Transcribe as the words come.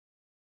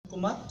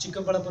ಕುಮಾರ್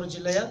ಚಿಕ್ಕಬಳ್ಳಾಪುರ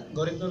ಜಿಲ್ಲೆಯ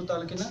ಗೌರಿಬಿದನೂರು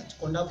ತಾಲೂಕಿನ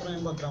ಕೊಂಡಾಪುರ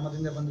ಎಂಬ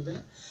ಗ್ರಾಮದಿಂದ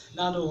ಬಂದಿದ್ದೇನೆ.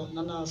 ನಾನು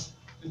ನನ್ನ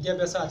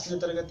ವಿದ್ಯಾಭ್ಯಾಸ 10ನೇ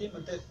ತರಗತಿ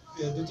ಮತ್ತು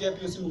ದ್ವಿತೀಯ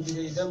PUC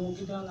ಮುಗಿದಿದೆ. ಇದರ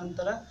ಮುಗಿದ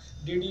ನಂತರ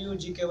DDU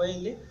GKY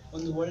ಯಲ್ಲಿ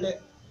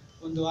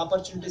ಒಂದು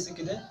ಆಪರ್ಚುನಿಟಿ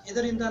ಸಿಕ್ಕಿದೆ.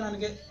 ಇದರಿಂದ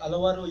ನನಗೆ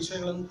ಹಲವಾರು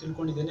ವಿಷಯಗಳನ್ನು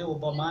ತಿಳ್ಕೊಂಡಿದ್ದೇನೆ.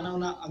 ಒಬ್ಬ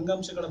ಮಾನವನ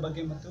ಅಂಗಾಂಶಗಳ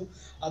ಬಗ್ಗೆ ಮತ್ತು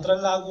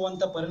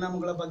ಅದರಲ್ಲಾಗುವಂಥ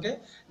ಪರಿಣಾಮಗಳ ಬಗ್ಗೆ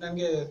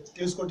ನನಗೆ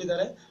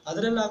ತಿಳಿಸ್ಕೊಟ್ಟಿದ್ದಾರೆ.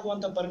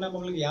 ಅದರಲ್ಲಾಗುವಂಥ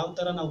ಪರಿಣಾಮಗಳಿಗೆ ಯಾವ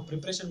ಥರ ನಾವು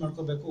ಪ್ರಿಪ್ರೇಷನ್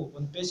ಮಾಡ್ಕೋಬೇಕು,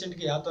 ಒಂದು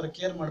ಪೇಷಂಟ್ಗೆ ಯಾವ ಥರ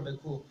ಕೇರ್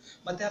ಮಾಡಬೇಕು,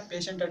 ಮತ್ತು ಆ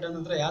ಪೇಷಂಟ್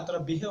ನಂತರ ಯಾವ ಥರ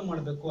ಬಿಹೇವ್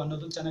ಮಾಡಬೇಕು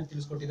ಅನ್ನೋದು ಚೆನ್ನಾಗಿ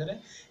ತಿಳಿಸ್ಕೊಟ್ಟಿದ್ದಾರೆ.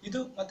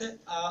 ಇದು ಮತ್ತು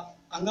ಆ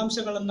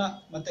ಅಂಗಾಂಶಗಳನ್ನು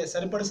ಮತ್ತೆ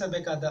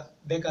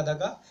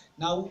ಸರಿಪಡಿಸಬೇಕಾದಾಗ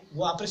ನಾವು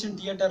ಆಪರೇಷನ್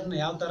ಥಿಯೇಟರ್ನ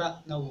ಯಾವ ಥರ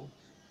ನಾವು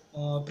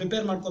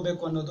ಪ್ರಿಪೇರ್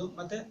ಮಾಡ್ಕೋಬೇಕು ಅನ್ನೋದು,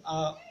 ಮತ್ತು ಆ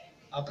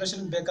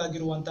ಆಪರೇಷನ್ಗೆ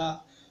ಬೇಕಾಗಿರುವಂಥ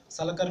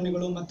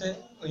ಸಲಕರಣೆಗಳು ಮತ್ತು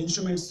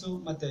ಇನ್ಸ್ಟ್ರೂಮೆಂಟ್ಸು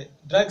ಮತ್ತು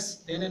ಡ್ರಗ್ಸ್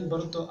ಏನೇನು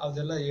ಬರುತ್ತೋ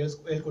ಅದೆಲ್ಲ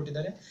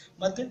ಹೇಳ್ಕೊಟ್ಟಿದ್ದಾರೆ.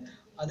 ಮತ್ತು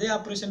ಅದೇ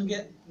ಆಪ್ರೇಷನ್ಗೆ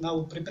ನಾವು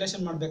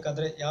ಪ್ರಿಪ್ರೇಷನ್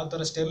ಮಾಡಬೇಕಾದ್ರೆ ಯಾವ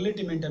ಥರ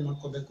ಸ್ಟೆರಿಲಿಟಿ ಮೇಂಟೈನ್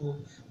ಮಾಡ್ಕೋಬೇಕು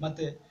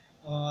ಮತ್ತು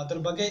ಅದ್ರ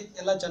ಬಗ್ಗೆ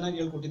ಎಲ್ಲ ಚೆನ್ನಾಗಿ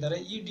ಹೇಳ್ಕೊಟ್ಟಿದ್ದಾರೆ.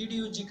 ಈ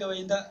DDU GKY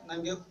ಇಂದ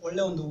ನನಗೆ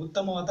ಒಂದು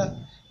ಉತ್ತಮವಾದ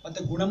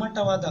ಮತ್ತು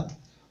ಗುಣಮಟ್ಟವಾದ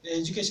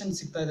ಎಜುಕೇಷನ್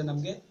ಸಿಗ್ತಾ ಇದೆ.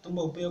 ನಮಗೆ ತುಂಬ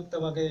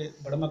ಉಪಯುಕ್ತವಾಗಿ,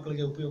 ಬಡ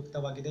ಮಕ್ಕಳಿಗೆ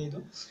ಉಪಯುಕ್ತವಾಗಿದೆ ಇದು.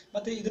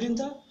 ಮತ್ತು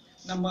ಇದರಿಂದ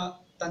ನಮ್ಮ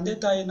ತಂದೆ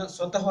ತಾಯಿನ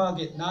ಸ್ವತಃ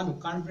ಆಗಿ ನಾನು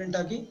ಕಾನ್ಫಿಡೆಂಟ್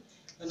ಆಗಿ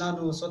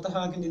ಸ್ವತಃ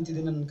ಆಗಿ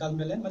ನಿಂತಿದ್ದೀನಿ ನನ್ನ ಕಾಲ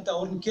ಮೇಲೆ. ಮತ್ತು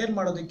ಅವ್ರನ್ನ ಕೇರ್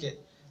ಮಾಡೋದಕ್ಕೆ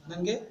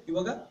ನನಗೆ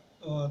ಇವಾಗ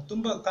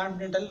ತುಂಬ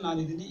ಕಾನ್ಫಿಡೆಂಟಲ್ಲಿ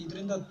ನಾನಿದ್ದೀನಿ.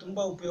 ಇದರಿಂದ ತುಂಬ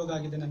ಉಪಯೋಗ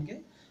ಆಗಿದೆ ನನಗೆ.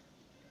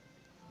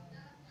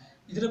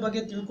 ಇದರ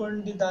ಬಗ್ಗೆ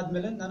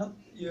ತಿಳ್ಕೊಂಡಿದ್ದಾದಮೇಲೆ ನಾನು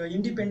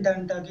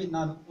ಇಂಡಿಪೆಂಡೆಂಟ್ ಆಗಿ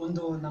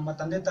ನಮ್ಮ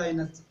ತಂದೆ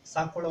ತಾಯಿನ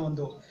ಸಾಕೊಳ್ಳೋ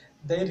ಒಂದು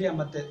ಧೈರ್ಯ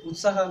ಮತ್ತು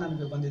ಉತ್ಸಾಹ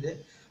ನನಗೆ ಬಂದಿದೆ.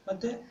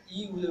 ಮತ್ತು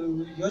ಈ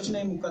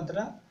ಯೋಜನೆಯ ಮುಖಾಂತರ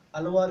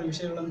ಹಲವಾರು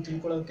ವಿಷಯಗಳನ್ನು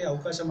ತಿಳ್ಕೊಳ್ಳೋಕ್ಕೆ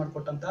ಅವಕಾಶ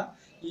ಮಾಡಿಕೊಟ್ಟಂಥ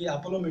ಈ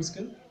ಅಪೋಲೋ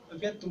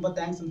ಮೆಡಿಕಲ್ಗೆ ತುಂಬ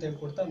ಥ್ಯಾಂಕ್ಸ್ ಅಂತ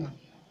ಹೇಳ್ಕೊಡ್ತಾ ನಾನು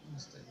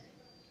ಮುಗಿಸ್ತೇನೆ.